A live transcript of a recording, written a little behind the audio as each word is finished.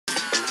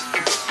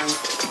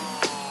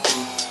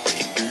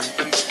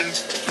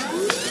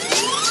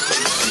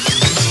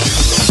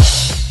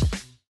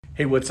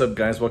Hey, what's up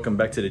guys? Welcome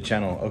back to the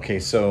channel. Okay,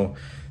 so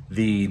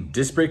the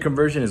disc brake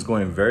conversion is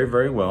going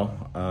very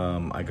well.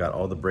 I got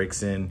all the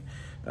brakes in,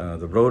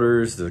 the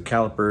rotors, the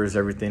calipers,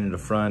 everything in the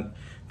front.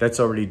 That's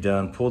already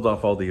done. Pulled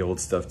off all the old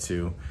stuff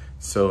too.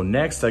 So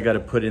next I got to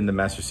put in the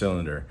master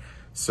cylinder.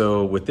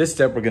 So with this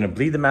step, we're going to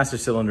bleed the master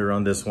cylinder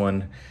on this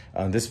one.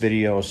 This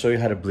video, I'll show you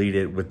how to bleed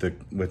it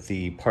with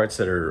the parts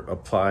that are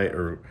applied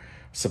or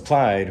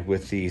supplied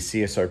with the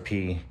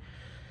CSRP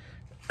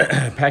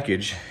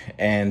package,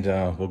 and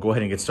we'll go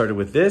ahead and get started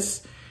with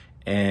this,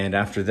 and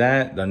after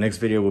that the next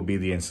video will be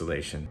the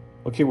installation.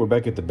 Okay, we're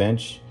back at the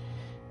bench,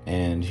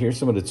 and here's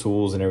some of the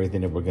tools and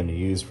everything that we're going to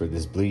use for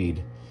this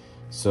bleed.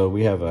 So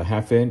we have a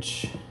 1/2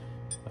 inch,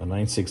 a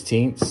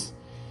 9/16.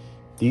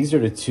 These are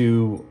the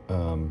two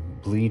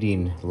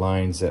bleeding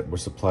lines that were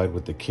supplied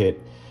with the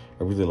kit.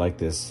 I really like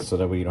this, so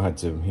that way you don't have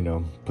to, you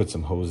know, put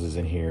some hoses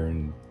in here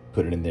and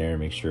put it in there and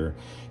make sure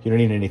you don't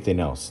need anything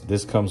else.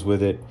 This comes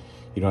with it.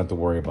 You don't have to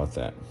worry about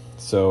that.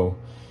 So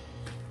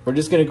we're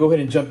just gonna go ahead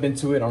and jump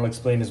into it. I'll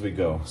explain as we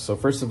go. So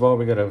first of all,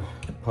 we gotta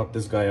pop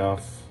this guy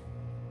off.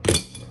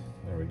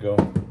 There we go.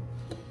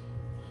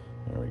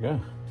 There we go.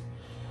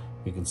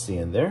 You can see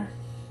in there.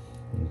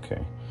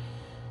 Okay.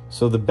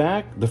 So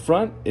the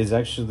front is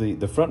actually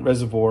the front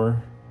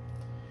reservoir.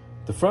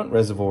 The front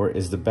reservoir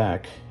is the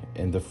back,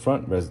 and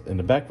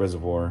the back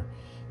reservoir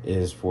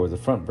is for the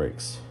front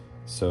brakes.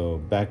 So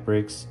back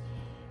brakes,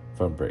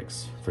 front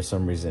brakes. For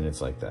some reason, it's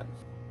like that.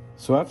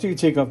 So after you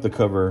take off the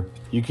cover,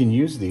 you can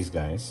use these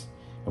guys.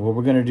 And what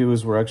we're gonna do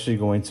is we're actually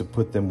going to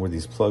put them where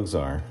these plugs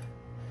are.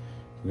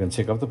 We're gonna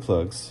take off the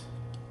plugs.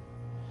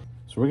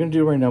 So what we're gonna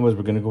do right now is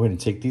we're gonna go ahead and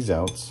take these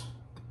out.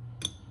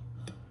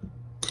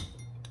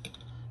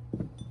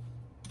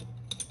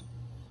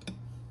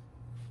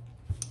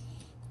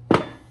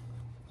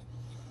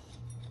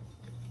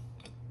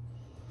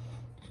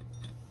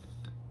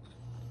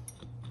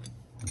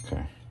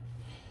 Okay.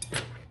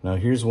 Now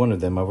here's one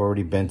of them. I've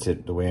already bent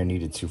it the way I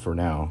needed to for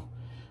now.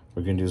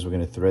 What we're gonna do is we're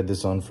gonna thread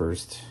this on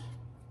first.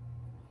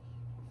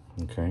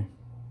 Okay.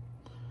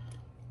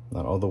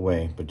 Not all the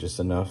way, but just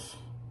enough,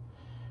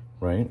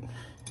 right?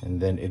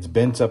 And then it's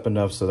bent up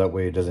enough so that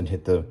way it doesn't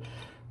hit the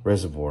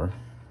reservoir.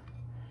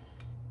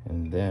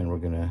 And then we're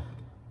gonna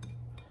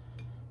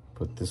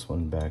put this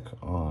one back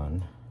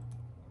on.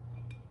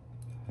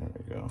 There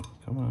we go.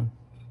 Come on.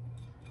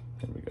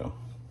 There we go.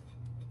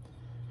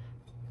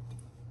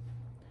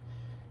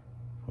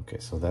 Okay,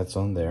 so that's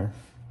on there.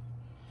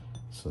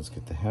 So let's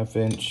get the 1/2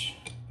 inch.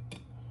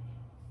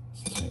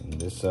 Let's tighten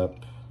this up.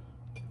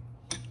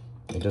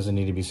 It doesn't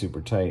need to be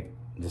super tight.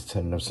 Just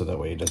tighten up so that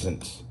way it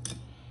doesn't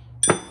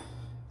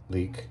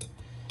leak.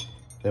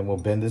 Then we'll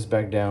bend this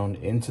back down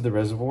into the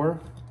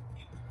reservoir.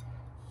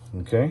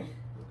 Okay.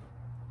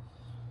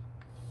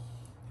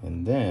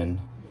 And then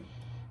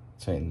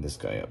tighten this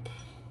guy up.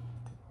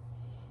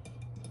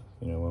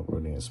 You know what? We're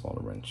getting a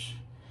smaller wrench.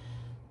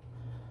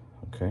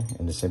 Okay,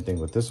 and the same thing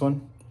with this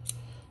one.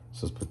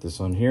 So let's put this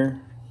on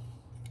here.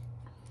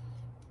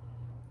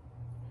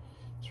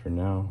 For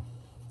now,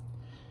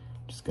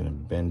 just gonna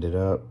bend it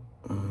up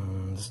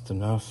just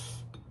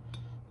enough.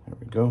 There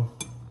we go.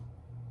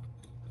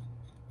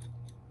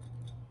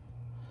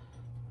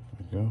 There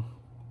we go.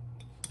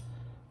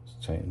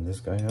 Let's tighten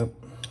this guy up.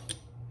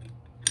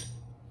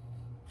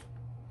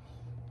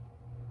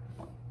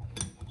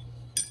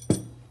 I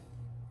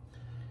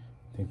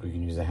think we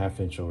can use a 1/2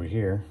 inch over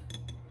here.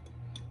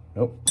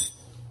 Nope.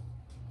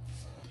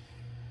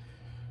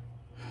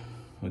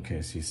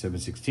 Okay, see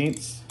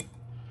 7/16.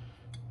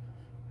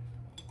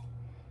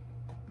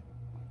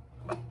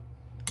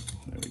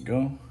 There we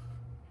go.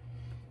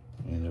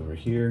 And over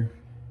here,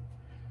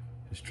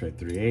 let's try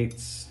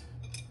 3/8.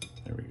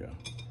 There we go.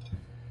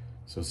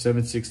 So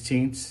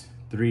 7/16,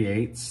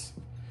 3/8.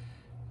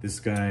 This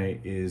guy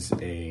is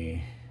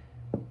a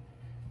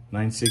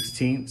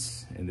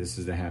 9/16, and this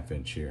is the 1/2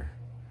 inch here.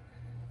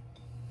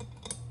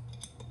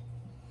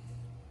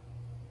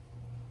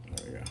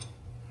 There we go.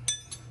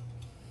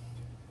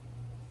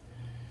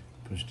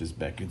 Push this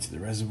back into the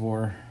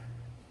reservoir.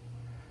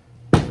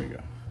 There we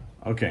go.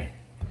 Okay.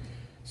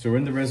 So we're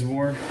in the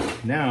reservoir.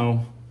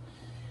 Now,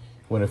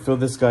 we're gonna fill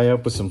this guy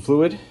up with some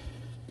fluid.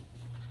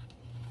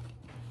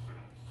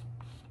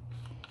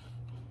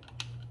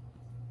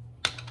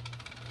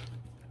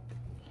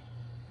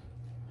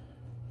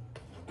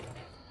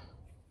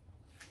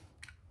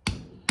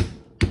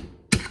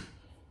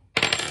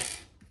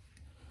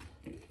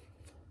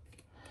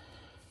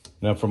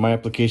 Now for my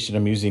application,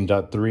 I'm using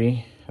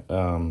 .3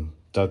 and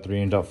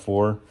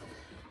 .4,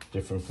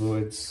 different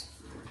fluids.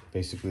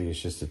 Basically, it's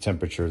just the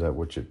temperature at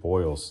which it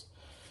boils.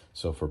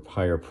 So for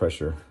higher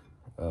pressure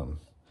or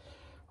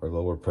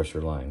lower pressure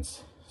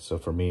lines. So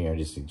for me, I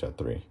just need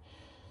 .3.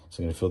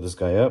 So I'm gonna fill this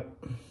guy up.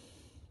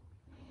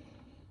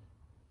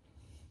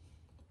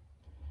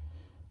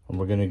 And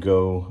we're gonna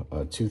go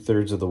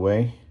 2/3 of the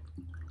way.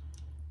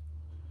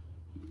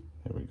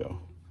 There we go.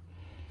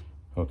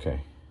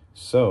 Okay,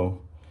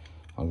 so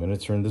I'm gonna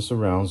turn this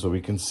around so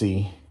we can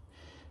see.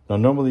 Now,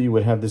 normally you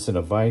would have this in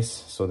a vise,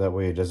 so that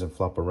way it doesn't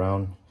flop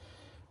around.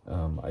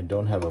 I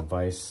don't have a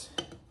vise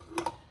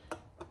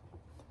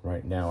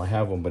right now. I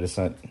have one, but it's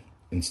not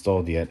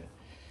installed yet.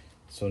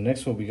 So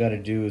next what we got to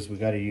do is we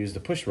got to use the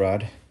push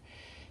rod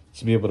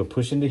to be able to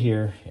push into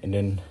here, and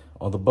then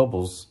all the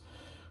bubbles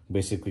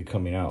basically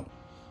coming out.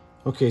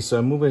 Okay, so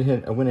I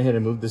went ahead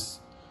and moved this.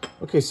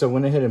 Okay, so I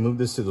went ahead and moved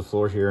this to the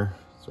floor here.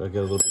 So I get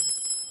a little bit.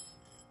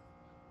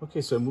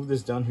 Okay, so I moved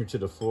this down here to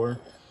the floor,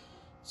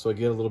 so I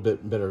get a little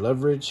bit better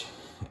leverage,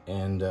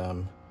 and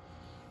I'm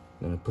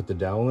gonna put the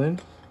dowel in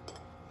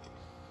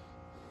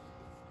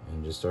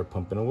and just start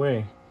pumping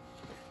away.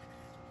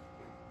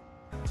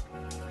 A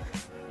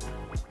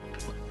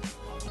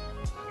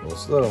little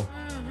slow.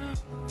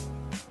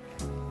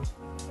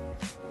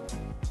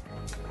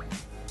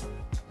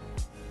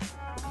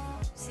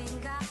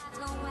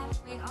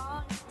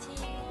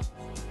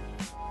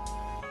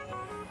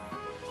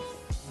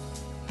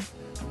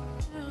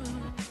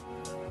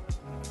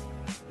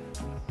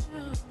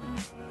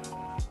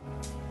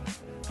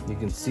 You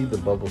can see the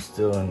bubbles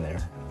still in there,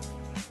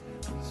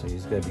 so you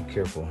just gotta be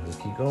careful.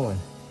 Just keep going.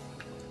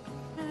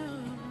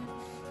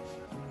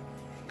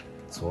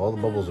 So all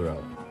the bubbles are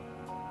out.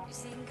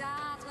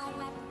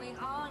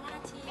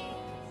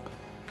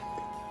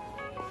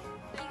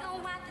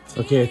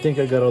 Okay, I think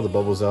I got all the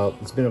bubbles out.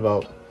 It's been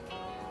about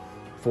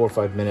 4 or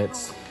 5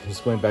 minutes,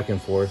 just going back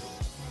and forth.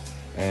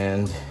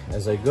 And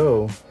as I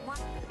go,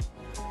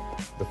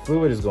 the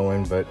fluid is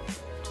going, but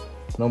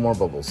no more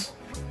bubbles.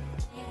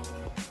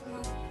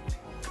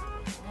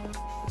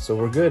 So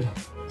we're good.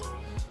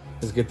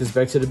 Let's get this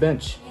back to the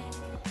bench.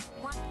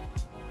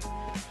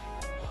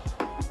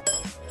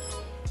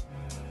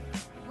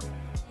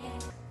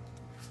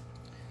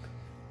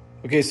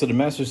 Okay, so the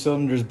master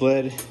cylinder is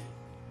bled.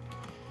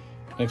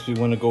 Next, we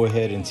want to go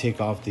ahead and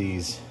take off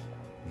these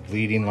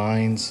bleeding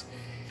lines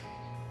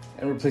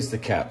and replace the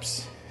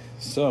caps.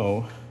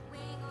 So,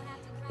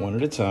 one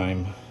at a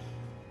time,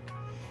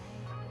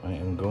 I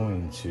am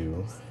going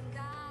to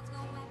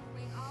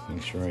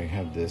make sure I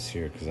have this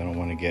here because I don't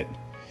want to get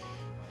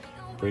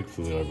brake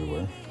fluid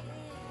everywhere.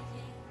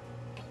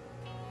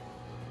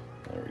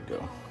 There we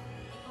go.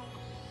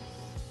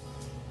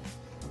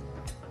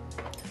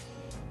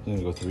 I'm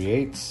gonna go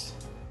 3/8.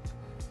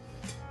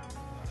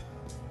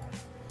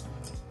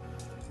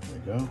 There we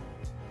go.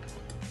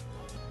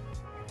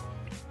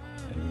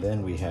 And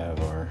then we have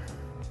our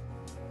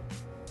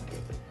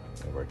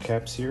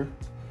caps here.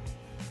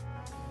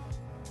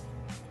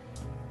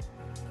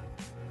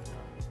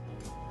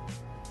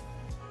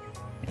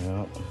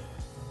 Now,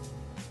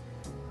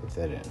 put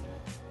that in.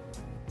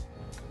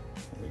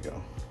 There we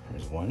go.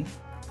 There's one.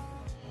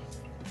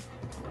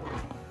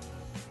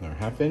 Our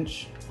 1/2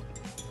 inch.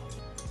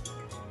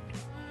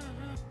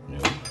 No.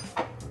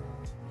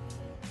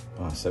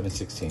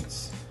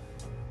 7/16.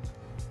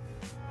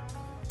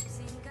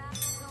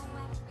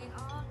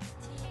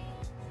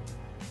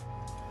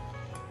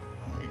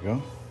 There we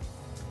go.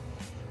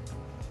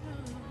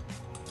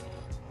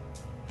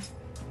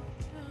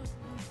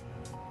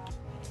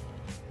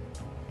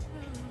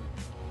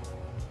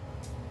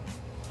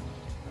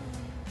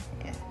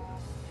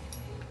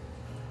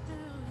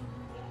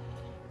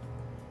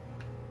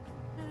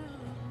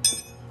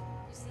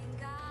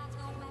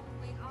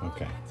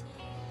 Okay,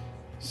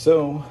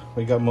 so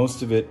we got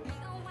most of it,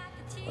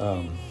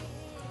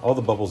 all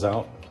the bubbles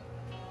out.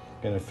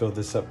 Gonna fill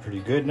this up pretty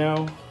good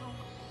now.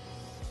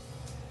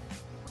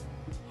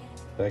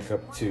 Back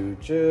up to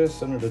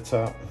just under the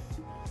top.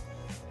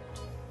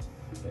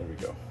 There we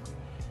go.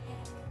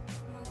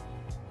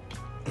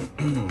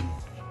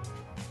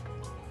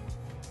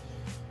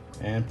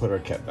 And put our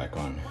cap back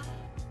on.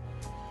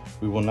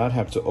 We will not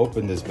have to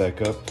open this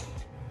back up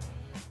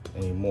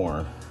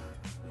anymore.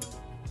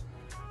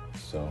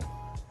 So,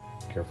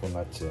 careful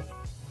not to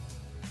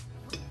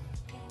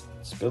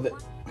spill it.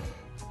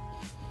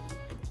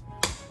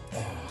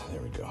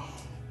 There we go.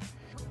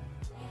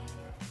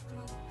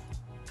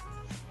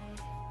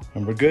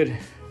 And we're good.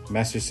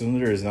 Master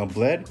cylinder is now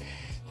bled.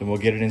 Then we'll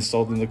get it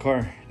installed in the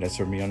car. That's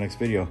for me on next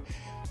video.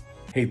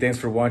 Hey, thanks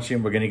for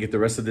watching. We're gonna get the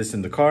rest of this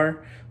in the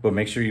car, but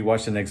make sure you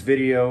watch the next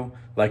video,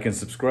 like and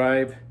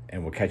subscribe,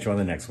 and we'll catch you on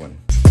the next one.